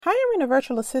Hiring a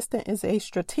virtual assistant is a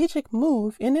strategic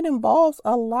move, and it involves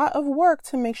a lot of work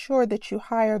to make sure that you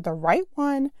hire the right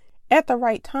one at the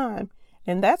right time,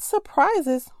 and that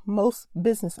surprises most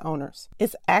business owners.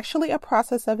 It's actually a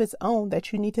process of its own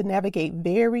that you need to navigate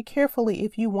very carefully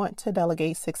if you want to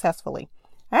delegate successfully.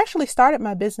 I actually started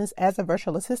my business as a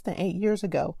virtual assistant 8 years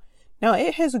ago. Now,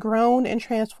 it has grown and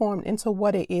transformed into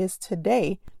what it is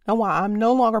today. Now, while I'm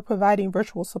no longer providing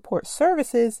virtual support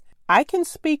services, I can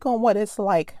speak on what it's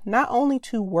like not only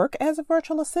to work as a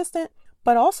virtual assistant,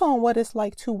 but also on what it's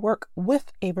like to work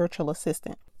with a virtual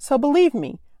assistant. So believe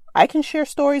me, I can share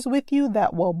stories with you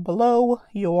that will blow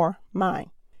your mind.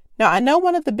 Now, I know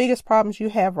one of the biggest problems you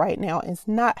have right now is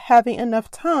not having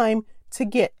enough time to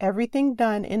get everything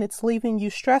done, and it's leaving you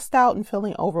stressed out and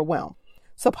feeling overwhelmed.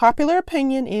 So popular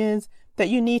opinion is that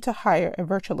you need to hire a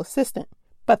virtual assistant.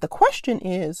 But the question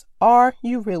is, are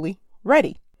you really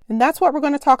ready? And that's what we're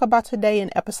going to talk about today in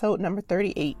episode number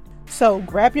 38. So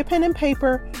grab your pen and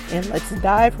paper and let's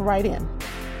dive right in.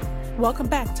 Welcome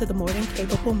back to the More Than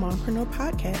Capable Mompreneur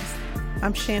podcast.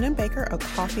 I'm Shannon Baker, a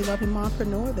coffee-loving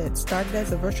mompreneur that started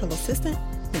as a virtual assistant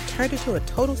and turned into a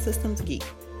total systems geek.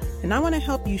 And I want to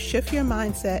help you shift your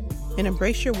mindset and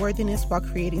embrace your worthiness while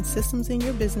creating systems in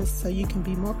your business so you can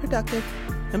be more productive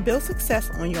and build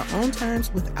success on your own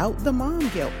terms without the mom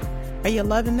guilt. Are you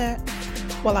loving that?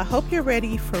 Well, I hope you're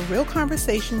ready for real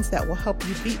conversations that will help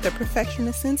you beat the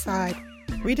perfectionist inside,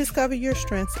 rediscover your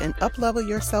strengths, and up-level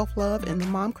your self-love in the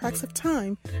mom cracks of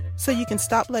time so you can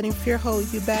stop letting fear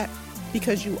hold you back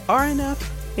because you are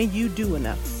enough and you do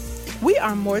enough. We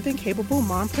are more than capable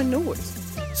mompreneurs.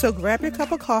 So grab your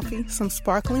cup of coffee, some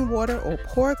sparkling water, or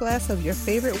pour a glass of your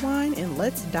favorite wine and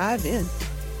let's dive in.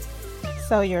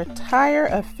 So you're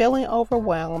tired of feeling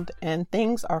overwhelmed and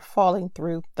things are falling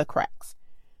through the cracks.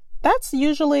 That's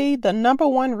usually the number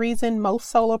one reason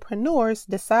most solopreneurs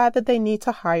decide that they need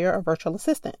to hire a virtual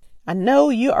assistant. I know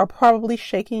you are probably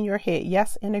shaking your head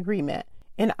yes in agreement,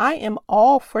 and I am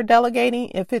all for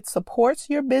delegating if it supports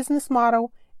your business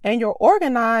model and you're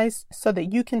organized so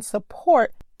that you can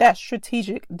support that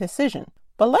strategic decision.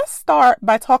 But let's start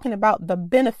by talking about the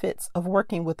benefits of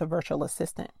working with a virtual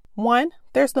assistant. One,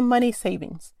 there's the money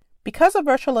savings. Because a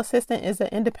virtual assistant is an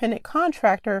independent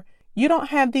contractor, you don't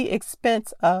have the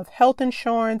expense of health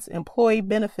insurance, employee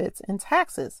benefits, and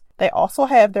taxes. They also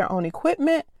have their own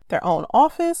equipment, their own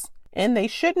office, and they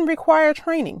shouldn't require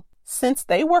training. Since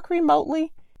they work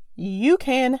remotely, you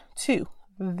can too.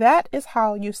 That is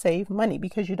how you save money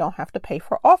because you don't have to pay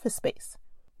for office space.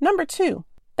 Number two,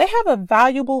 they have a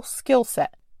valuable skill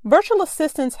set. Virtual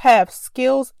assistants have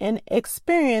skills and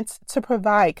experience to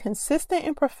provide consistent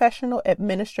and professional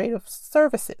administrative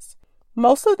services.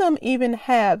 Most of them even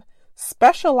have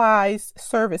specialized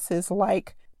services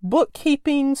like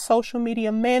bookkeeping, social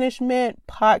media management,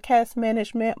 podcast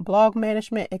management, blog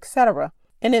management, etc.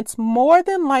 And it's more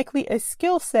than likely a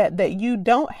skill set that you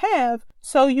don't have,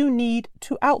 so you need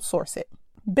to outsource it.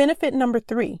 Benefit number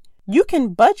three, you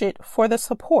can budget for the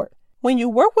support. When you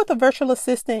work with a virtual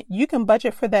assistant, you can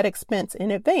budget for that expense in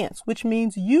advance, which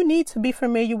means you need to be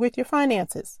familiar with your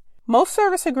finances. Most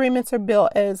service agreements are billed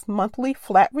as monthly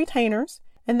flat retainers,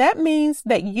 and that means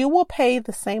that you will pay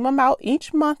the same amount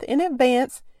each month in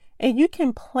advance, and you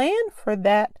can plan for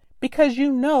that because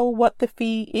you know what the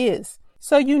fee is.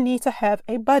 So you need to have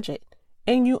a budget,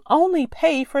 and you only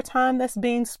pay for time that's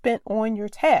being spent on your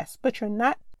task, but you're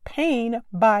not paying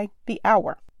by the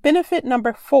hour. Benefit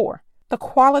number four, the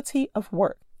quality of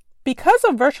work. Because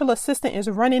a virtual assistant is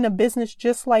running a business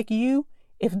just like you,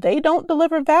 if they don't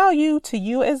deliver value to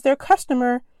you as their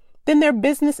customer, then their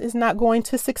business is not going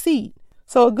to succeed.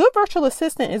 So a good virtual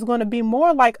assistant is going to be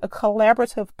more like a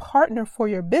collaborative partner for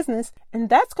your business, and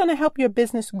that's going to help your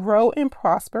business grow and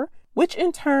prosper, which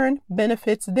in turn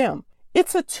benefits them.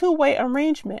 It's a two-way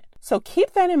arrangement. So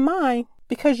keep that in mind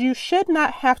because you should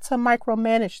not have to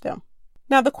micromanage them.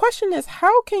 Now, the question is,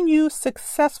 how can you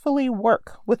successfully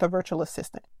work with a virtual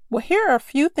assistant? Well, here are a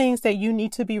few things that you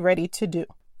need to be ready to do.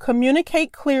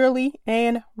 Communicate clearly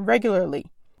and regularly.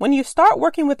 When you start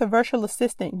working with a virtual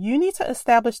assistant, you need to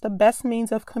establish the best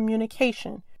means of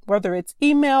communication, whether it's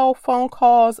email, phone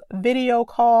calls, video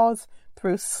calls,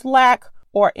 through Slack,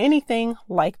 or anything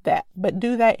like that, but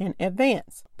do that in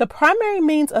advance. The primary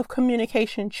means of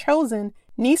communication chosen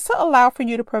needs to allow for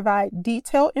you to provide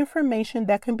detailed information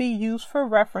that can be used for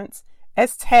reference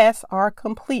as tasks are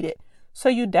completed. So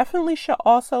you definitely should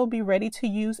also be ready to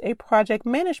use a project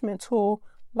management tool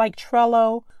like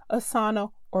Trello,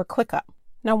 Asana, or ClickUp.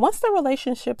 Now, once the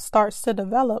relationship starts to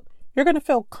develop, You're going to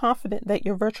feel confident that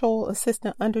your virtual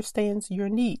assistant understands your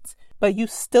needs, but you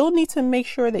still need to make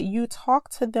sure that you talk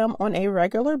to them on a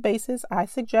regular basis. I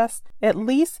suggest at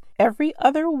least every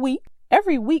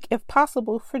week if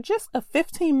possible, for just a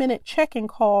 15-minute check-in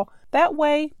call. That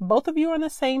way, both of you are on the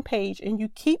same page and you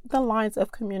keep the lines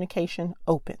of communication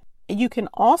open. You can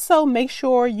also make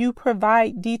sure you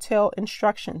provide detailed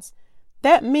instructions.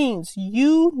 That means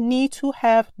you need to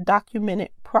have documented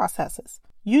processes.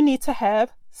 You need to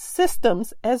have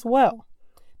systems as well.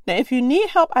 Now, if you need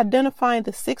help identifying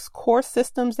the 6 core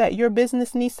systems that your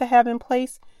business needs to have in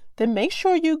place, then make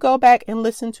sure you go back and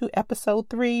listen to episode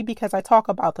 3 because I talk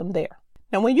about them there.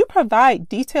 Now, when you provide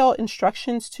detailed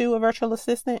instructions to a virtual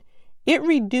assistant, it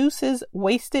reduces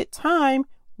wasted time,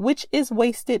 which is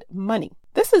wasted money.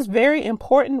 This is very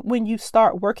important when you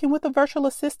start working with a virtual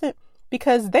assistant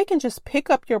because they can just pick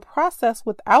up your process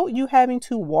without you having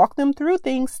to walk them through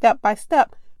things step by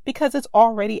step because it's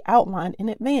already outlined in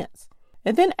advance.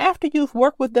 And then after you've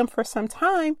worked with them for some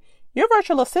time, your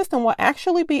virtual assistant will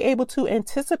actually be able to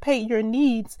anticipate your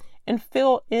needs and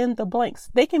fill in the blanks.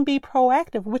 They can be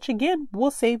proactive, which again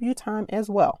will save you time as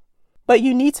well. But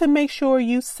you need to make sure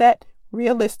you set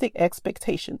realistic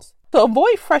expectations. To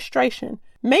avoid frustration,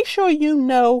 make sure you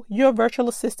know your virtual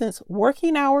assistant's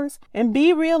working hours and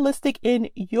be realistic in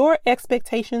your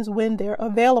expectations when they're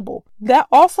available. That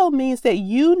also means that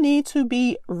you need to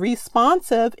be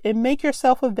responsive and make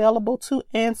yourself available to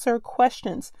answer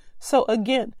questions. So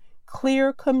again,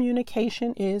 clear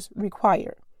communication is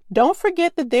required. Don't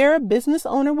forget that they're a business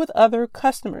owner with other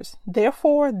customers.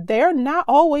 Therefore, they're not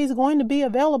always going to be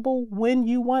available when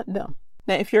you want them.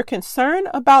 Now, if you're concerned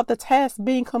about the task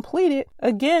being completed,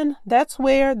 again, that's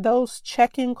where those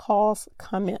check-in calls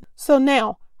come in. So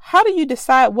now, how do you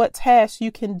decide what tasks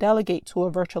you can delegate to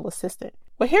a virtual assistant?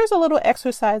 Well, here's a little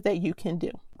exercise that you can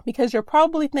do because you're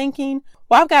probably thinking,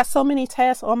 well, I've got so many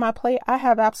tasks on my plate, I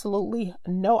have absolutely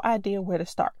no idea where to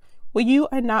start. Well, you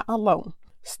are not alone.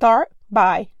 Start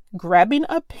by grabbing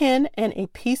a pen and a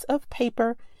piece of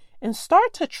paper and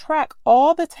start to track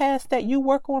all the tasks that you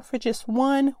work on for just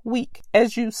 1 week.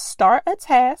 As you start a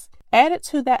task, add it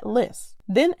to that list.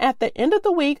 Then at the end of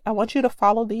the week, I want you to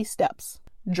follow these steps.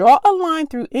 Draw a line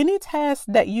through any tasks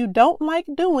that you don't like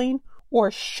doing or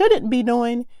shouldn't be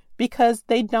doing because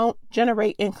they don't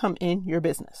generate income in your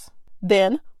business.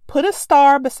 Then put a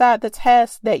star beside the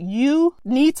tasks that you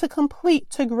need to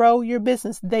complete to grow your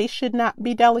business. They should not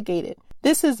be delegated.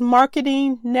 This is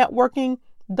marketing, networking,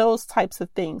 those types of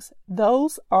things.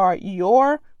 Those are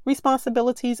your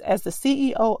responsibilities as the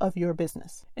CEO of your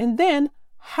business. And then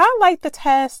highlight the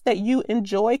tasks that you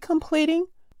enjoy completing,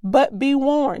 but be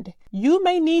warned, you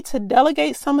may need to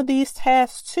delegate some of these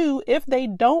tasks too if they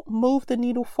don't move the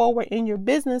needle forward in your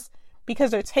business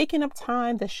because they're taking up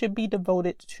time that should be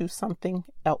devoted to something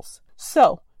else.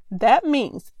 So that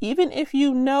means even if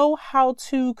you know how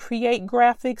to create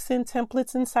graphics and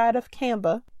templates inside of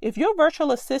Canva, if your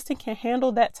virtual assistant can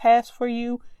handle that task for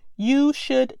you, you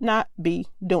should not be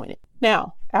doing it.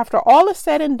 Now, after all is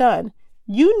said and done,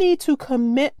 you need to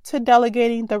commit to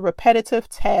delegating the repetitive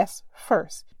tasks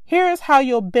first. Here is how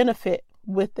you'll benefit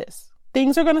with this.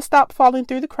 Things are going to stop falling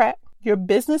through the crack. Your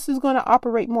business is going to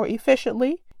operate more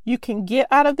efficiently. You can get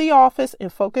out of the office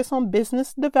and focus on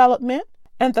business development.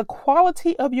 And the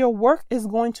quality of your work is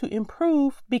going to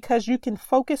improve because you can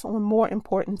focus on more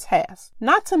important tasks.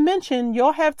 Not to mention,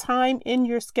 you'll have time in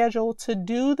your schedule to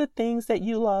do the things that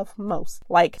you love most,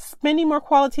 like spending more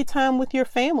quality time with your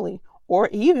family or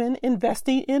even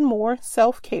investing in more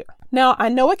self-care. Now, I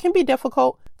know it can be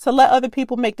difficult to let other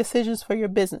people make decisions for your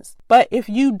business, but if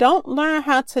you don't learn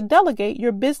how to delegate,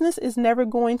 your business is never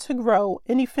going to grow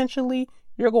and eventually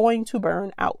you're going to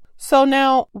burn out. So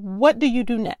now, what do you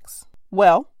do next?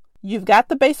 Well, you've got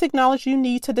the basic knowledge you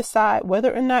need to decide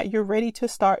whether or not you're ready to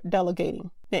start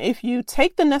delegating. Now, if you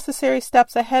take the necessary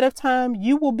steps ahead of time,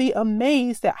 you will be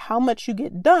amazed at how much you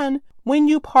get done when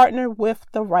you partner with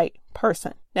the right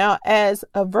person. Now, as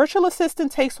a virtual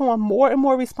assistant takes on more and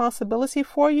more responsibility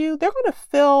for you, they're going to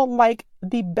feel like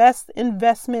the best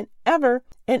investment ever,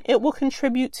 and it will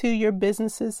contribute to your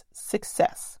business's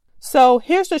success. So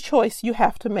here's the choice you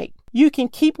have to make. You can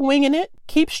keep winging it,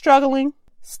 keep struggling,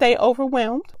 stay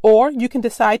overwhelmed, or you can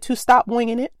decide to stop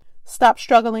winging it, stop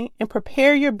struggling, and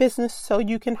prepare your business so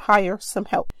you can hire some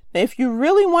help. Now, if you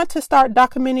really want to start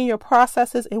documenting your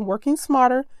processes and working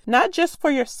smarter, not just for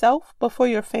yourself, but for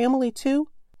your family too,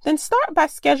 then start by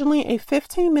scheduling a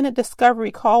 15-minute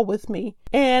discovery call with me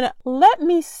and let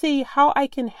me see how I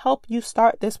can help you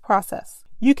start this process.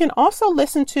 You can also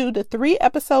listen to the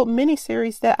 3-episode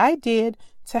mini-series that I did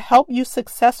to help you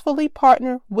successfully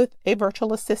partner with a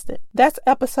virtual assistant. That's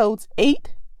episodes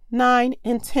 8, 9,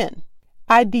 and 10.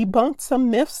 I debunked some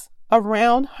myths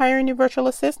around hiring a virtual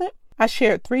assistant. I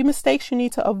shared 3 mistakes you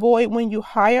need to avoid when you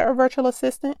hire a virtual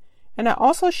assistant. And I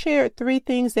also shared 3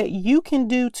 things that you can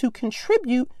do to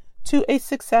contribute to a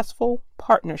successful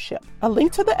partnership. A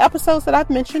link to the episodes that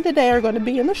I've mentioned today are going to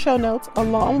be in the show notes,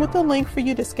 along with a link for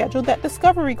you to schedule that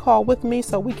discovery call with me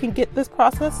so we can get this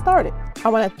process started. I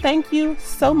want to thank you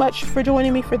so much for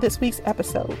joining me for this week's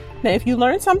episode. Now, if you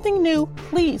learned something new,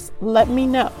 please let me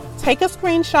know. Take a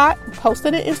screenshot, post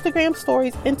it in Instagram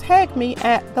stories, and tag me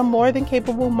at the More Than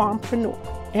Capable Mompreneur.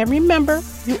 And remember,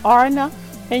 you are enough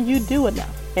and you do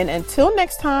enough. And until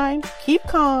next time, keep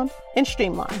calm and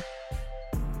streamline.